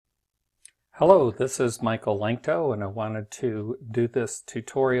Hello, this is Michael Lankto, and I wanted to do this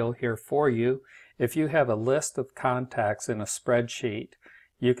tutorial here for you. If you have a list of contacts in a spreadsheet,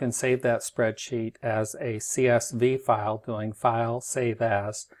 you can save that spreadsheet as a CSV file, doing File, Save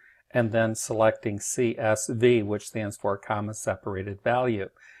As, and then selecting CSV, which stands for comma separated value.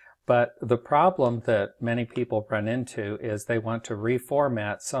 But the problem that many people run into is they want to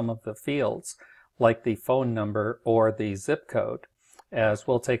reformat some of the fields, like the phone number or the zip code. As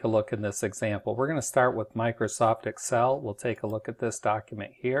we'll take a look in this example. We're going to start with Microsoft Excel. We'll take a look at this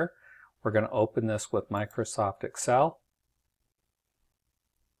document here. We're going to open this with Microsoft Excel.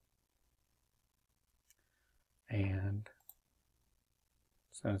 And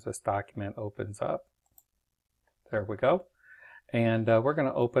as soon as this document opens up, there we go. And we're going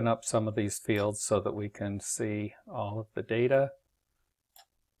to open up some of these fields so that we can see all of the data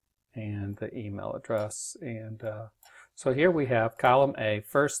and the email address. And so here we have column A,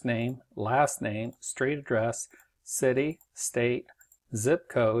 first name, last name, street address, city, state, zip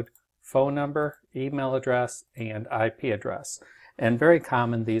code, phone number, email address, and IP address. And very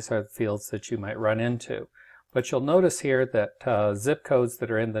common, these are the fields that you might run into. But you'll notice here that zip codes that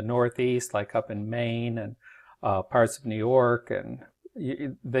are in the Northeast, like up in Maine and parts of New York, and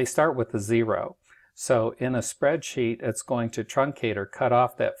they start with a 0. So in a spreadsheet, it's going to truncate or cut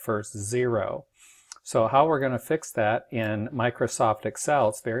off that first 0. So how we're going to fix that in Microsoft Excel,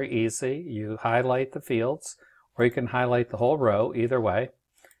 it's very easy. You highlight the fields, or you can highlight the whole row, either way.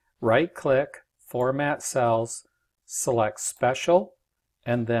 Right-click, Format Cells, select Special,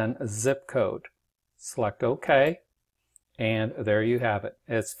 and then Zip Code. Select OK, and there you have it.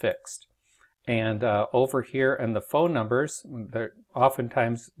 It's fixed. And over here in the phone numbers,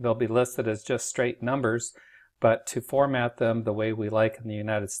 oftentimes they'll be listed as just straight numbers, but to format them the way we like in the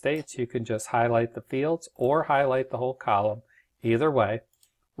United States, you can just highlight the fields or highlight the whole column. Either way,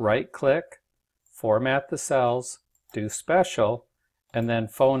 right-click, format the cells, do special, and then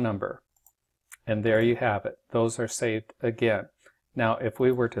phone number. And there you have it. Those are saved again. Now, if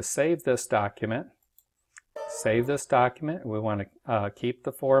we were to save this document, we want to keep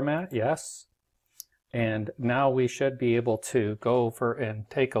the format, yes. And now we should be able to go over and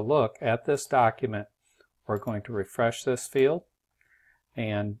take a look at this document. We're going to refresh this field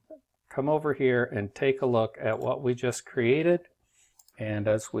and come over here and take a look at what we just created. And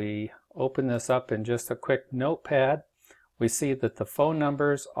as we open this up in just a quick notepad, we see that the phone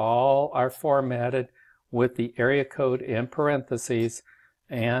numbers all are formatted with the area code in parentheses,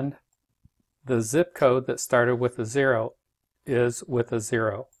 and the zip code that started with a 0 is with a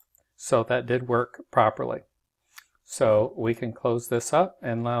 0. So that did work properly. So we can close this up,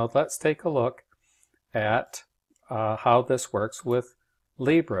 and now let's take a look at how this works with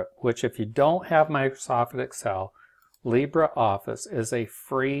Libre, which if you don't have Microsoft Excel, Libre Office is a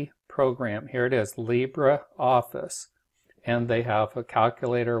free program. Here it is, Libre Office. And they have a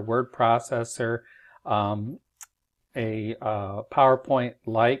calculator, word processor, a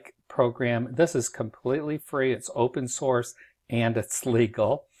PowerPoint-like program. This is completely free, it's open source, and it's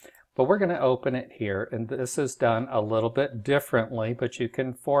legal. But we're going to open it here, and this is done a little bit differently, but you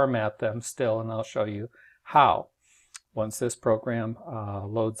can format them still, and I'll show you how. Once this program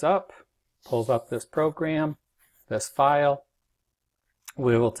loads up, pulls up this program, this file,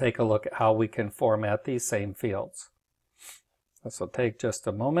 we will take a look at how we can format these same fields. This will take just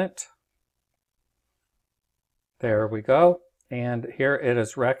a moment. There we go. And here it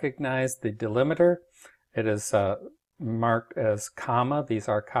has recognized the delimiter. It is marked as comma. These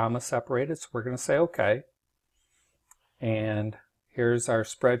are comma separated, so we're going to say OK. And here's our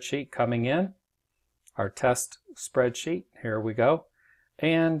spreadsheet coming in, our test spreadsheet. Here we go.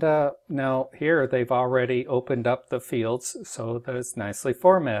 And now here they've already opened up the fields so that it's nicely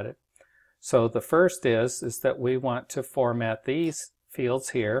formatted. So the first is that we want to format these fields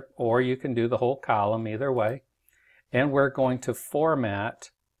here, or you can do the whole column either way. And we're going to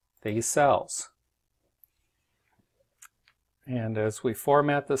format these cells. And as we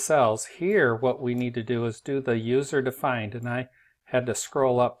format the cells, here what we need to do is do the user defined, and I had to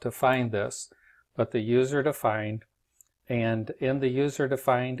scroll up to find this, but the user defined, and in the user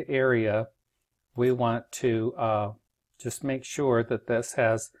defined area we want to just make sure that this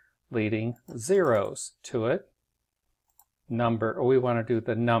has leading zeros to it. Number, or we want to do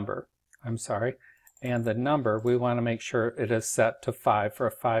the number, I'm sorry, and the number we want to make sure it is set to 5 for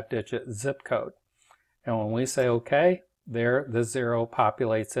a 5-digit zip code. And when we say OK, there the 0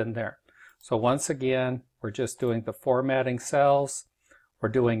 populates in there. So once again, we're just doing the formatting cells, we're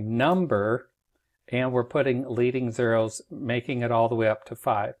doing number, and we're putting leading zeros, making it all the way up to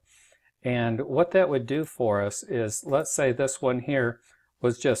 5. And what that would do for us is, let's say this one here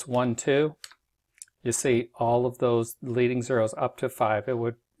was just 1, 2. you see all of those leading zeros up to 5,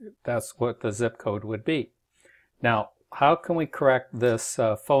 that's what the zip code would be. Now, how can we correct this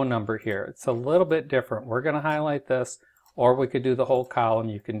phone number here? It's a little bit different. We're going to highlight this, or we could do the whole column.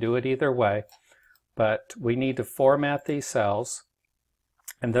 You can do it either way, but we need to format these cells,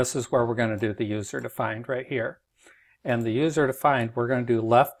 and this is where we're going to do the user defined right here. And the user defined, we're going to do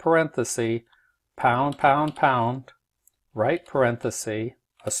left parenthesis, pound, pound, pound, right parenthesis,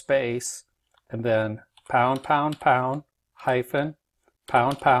 a space, and then pound, pound, pound, hyphen,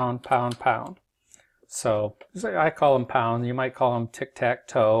 pound, pound, pound, pound. So I call them pound. You might call them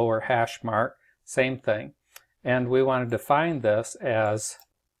tic-tac-toe or hash mark, same thing. And we want to define this as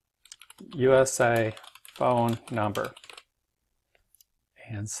USA phone number.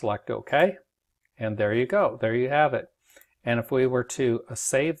 And select OK. And there you go. There you have it. And if we were to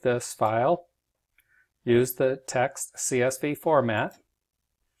save this file, use the text CSV format,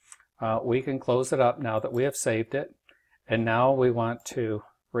 we can close it up now that we have saved it. And now we want to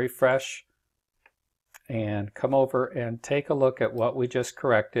refresh and come over and take a look at what we just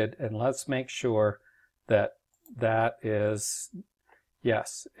corrected, and let's make sure that that is,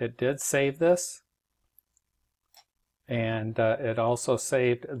 yes, it did save this, and it also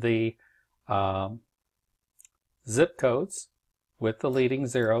saved the zip codes with the leading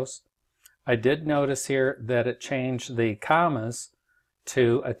zeros. I did notice here that it changed the commas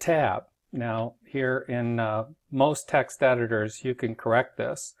to a tab. Now here in most text editors you can correct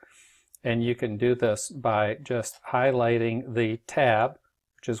this, and you can do this by just highlighting the tab,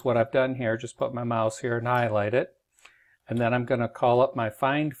 which is what I've done here. Just put my mouse here and highlight it, and then I'm going to call up my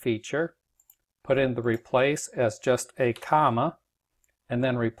find feature, put in the replace as just a comma, and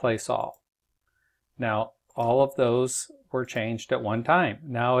then replace all. Now all of those were changed at one time.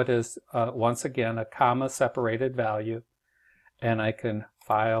 Now it is once again a comma separated value, and I can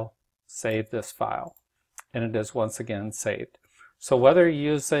file, save this file, and it is once again saved. So whether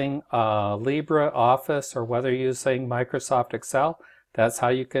you're using Libre Office or whether you're using Microsoft Excel, that's how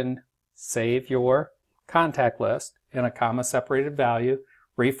you can save your contact list in a comma separated value,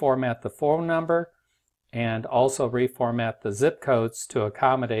 reformat the phone number, and also reformat the zip codes to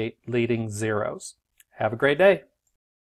accommodate leading zeros. Have a great day.